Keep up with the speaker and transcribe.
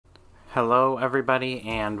Hello everybody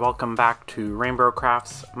and welcome back to RainBro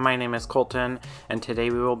Crafts. My name is Colton and today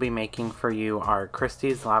we will be making for you our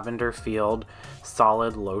Christie's Lavender Field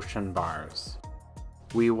solid lotion bars.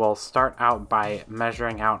 We will start out by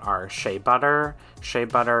measuring out our shea butter. Shea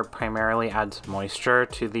butter primarily adds moisture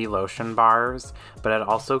to the lotion bars, but it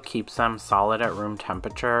also keeps them solid at room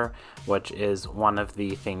temperature, which is one of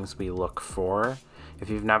the things we look for. If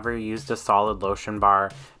you've never used a solid lotion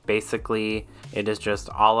bar, basically it is just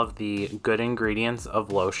all of the good ingredients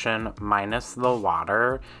of lotion minus the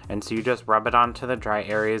water, and so you just rub it onto the dry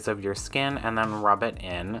areas of your skin and then rub it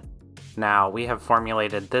in. Now, we have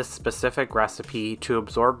formulated this specific recipe to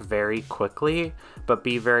absorb very quickly, but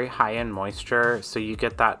be very high in moisture, so you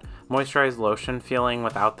get that moisturized lotion feeling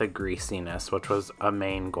without the greasiness, which was a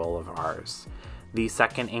main goal of ours. The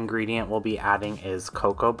second ingredient we'll be adding is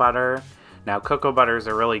cocoa butter. Now, cocoa butter is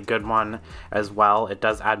a really good one as well. It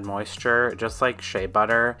does add moisture, just like shea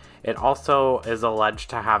butter. It also is alleged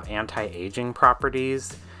to have anti-aging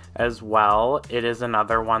properties as well. It is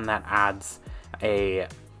another one that adds a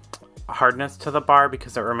hardness to the bar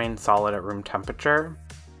because it remains solid at room temperature.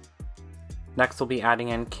 Next, we'll be adding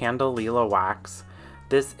in Candelilla wax.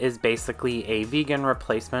 This is basically a vegan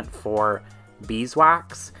replacement for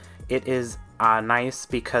beeswax. It is nice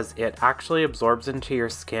because it actually absorbs into your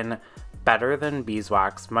skin better than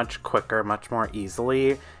beeswax, much quicker, much more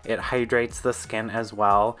easily. It hydrates the skin as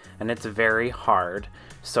well, and it's very hard,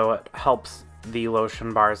 so it helps the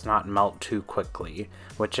lotion bars not melt too quickly,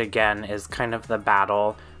 which again is kind of the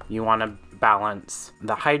battle. You want to balance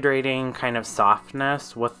the hydrating kind of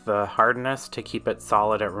softness with the hardness to keep it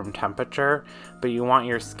solid at room temperature, but you want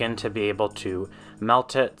your skin to be able to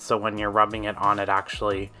melt it, so when you're rubbing it on, it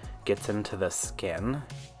actually gets into the skin.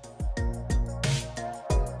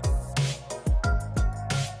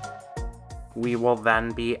 We will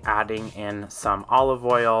then be adding in some olive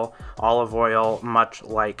oil. Olive oil, much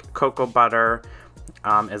like cocoa butter,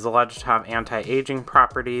 is alleged to have anti-aging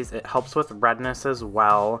properties. It helps with redness as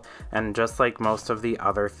well, and just like most of the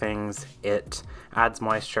other things, it adds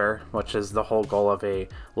moisture, which is the whole goal of a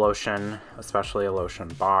lotion, especially a lotion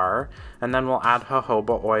bar. And then we'll add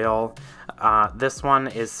jojoba oil. This one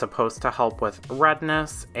is supposed to help with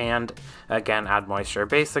redness and again add moisture.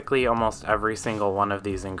 Basically almost every single one of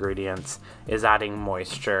these ingredients is adding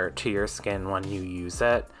moisture to your skin when you use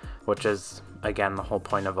it, which is again the whole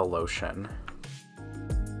point of a lotion.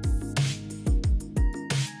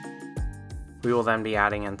 We will then be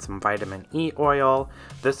adding in some vitamin E oil.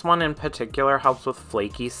 This one in particular helps with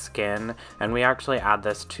flaky skin, and we actually add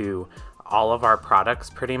this to all of our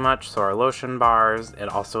products pretty much. So our lotion bars, it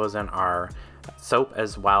also is in our soap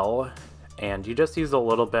as well. And you just use a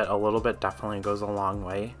little bit definitely goes a long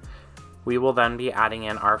way. We will then be adding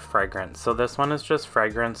in our fragrance. So this one is just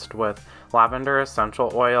fragranced with lavender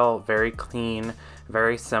essential oil, very clean,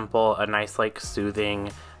 very simple, a nice like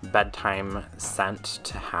soothing bedtime scent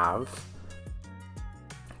to have.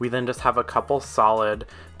 We then just have a couple solid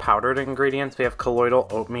powdered ingredients. We have colloidal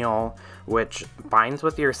oatmeal, which binds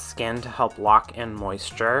with your skin to help lock in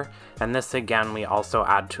moisture. And this again, we also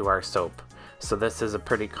add to our soap. So this is a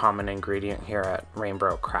pretty common ingredient here at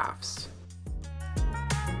RainBro Crafts.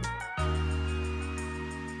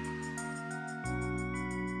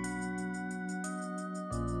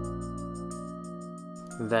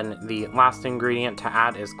 Then the last ingredient to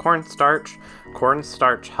add is cornstarch.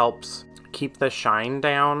 Cornstarch helps keep the shine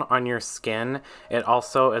down on your skin. It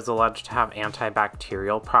also is alleged to have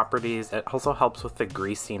antibacterial properties. It also helps with the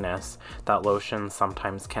greasiness that lotions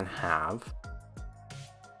sometimes can have.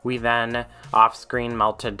 We then off-screen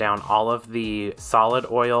melted down all of the solid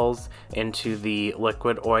oils into the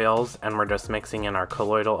liquid oils, and we're just mixing in our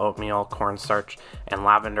colloidal oatmeal, cornstarch, and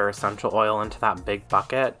lavender essential oil into that big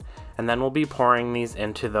bucket. And then we'll be pouring these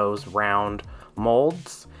into those round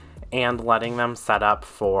molds and letting them set up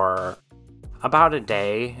for about a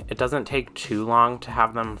day. It doesn't take too long to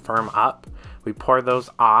have them firm up. We pour those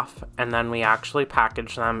off and then we actually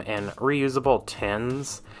package them in reusable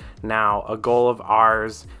tins. Now, a goal of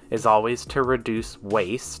ours is always to reduce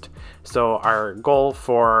waste. So our goal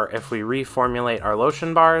for if we reformulate our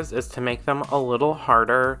lotion bars is to make them a little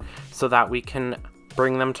harder so that we can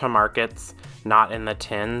bring them to markets not in the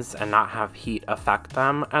tins and not have heat affect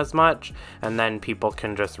them as much, and then people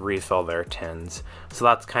can just refill their tins. So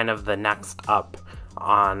that's kind of the next up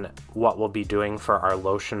on what we'll be doing for our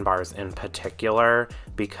lotion bars in particular,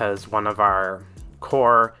 because one of our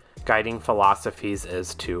core guiding philosophies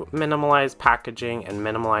is to minimalize packaging and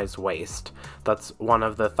minimize waste. That's one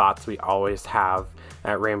of the thoughts we always have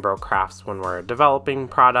at RainBro Crafts when we're developing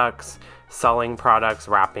products, selling products,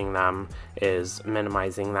 wrapping them, is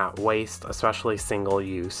minimizing that waste, especially single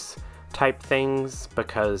use type things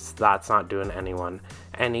because that's not doing anyone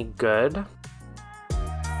any good.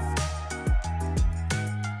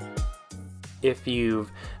 If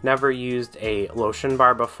you've never used a lotion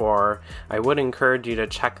bar before, I would encourage you to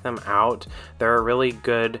check them out. They're a really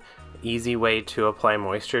good, easy way to apply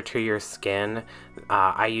moisture to your skin.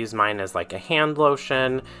 I use mine as like a hand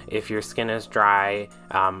lotion. If your skin is dry,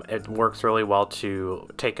 it works really well to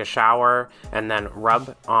take a shower and then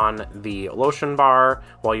rub on the lotion bar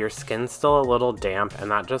while your skin's still a little damp,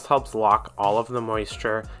 and that just helps lock all of the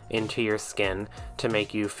moisture into your skin to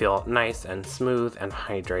make you feel nice and smooth and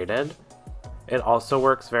hydrated. It also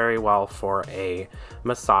works very well for a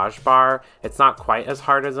massage bar. It's not quite as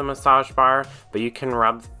hard as a massage bar, but you can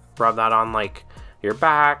rub that on like your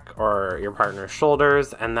back or your partner's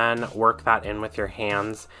shoulders and then work that in with your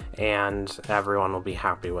hands, and everyone will be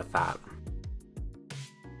happy with that.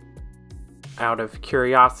 Out of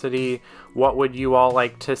curiosity, what would you all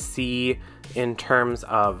like to see in terms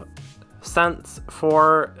of scents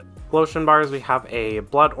for lotion bars? We have a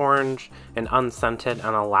blood orange, an unscented,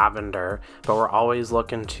 and a lavender, but we're always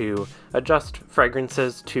looking to adjust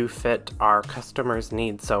fragrances to fit our customers'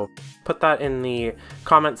 needs. So put that in the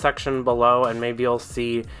comment section below and maybe you'll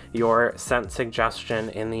see your scent suggestion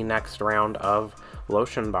in the next round of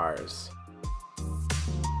lotion bars.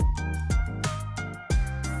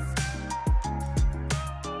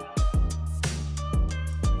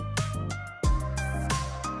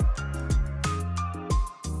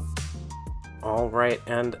 Alright,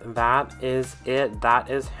 and that is it. That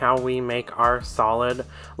is how we make our solid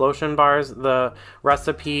lotion bars. The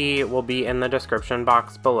recipe will be in the description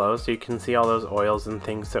box below so you can see all those oils and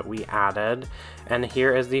things that we added. And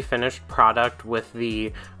here is the finished product with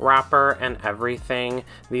the wrapper and everything.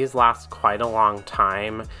 These last quite a long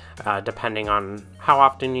time, depending on how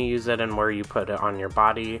often you use it and where you put it on your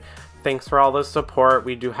body. Thanks for all the support.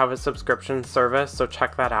 We do have a subscription service, so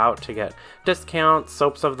check that out to get discounts,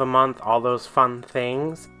 soaps of the month, all those fun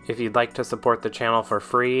things. If you'd like to support the channel for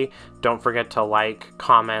free, don't forget to like,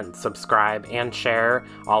 comment, subscribe, and share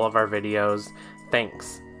all of our videos.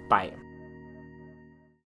 Thanks. Bye.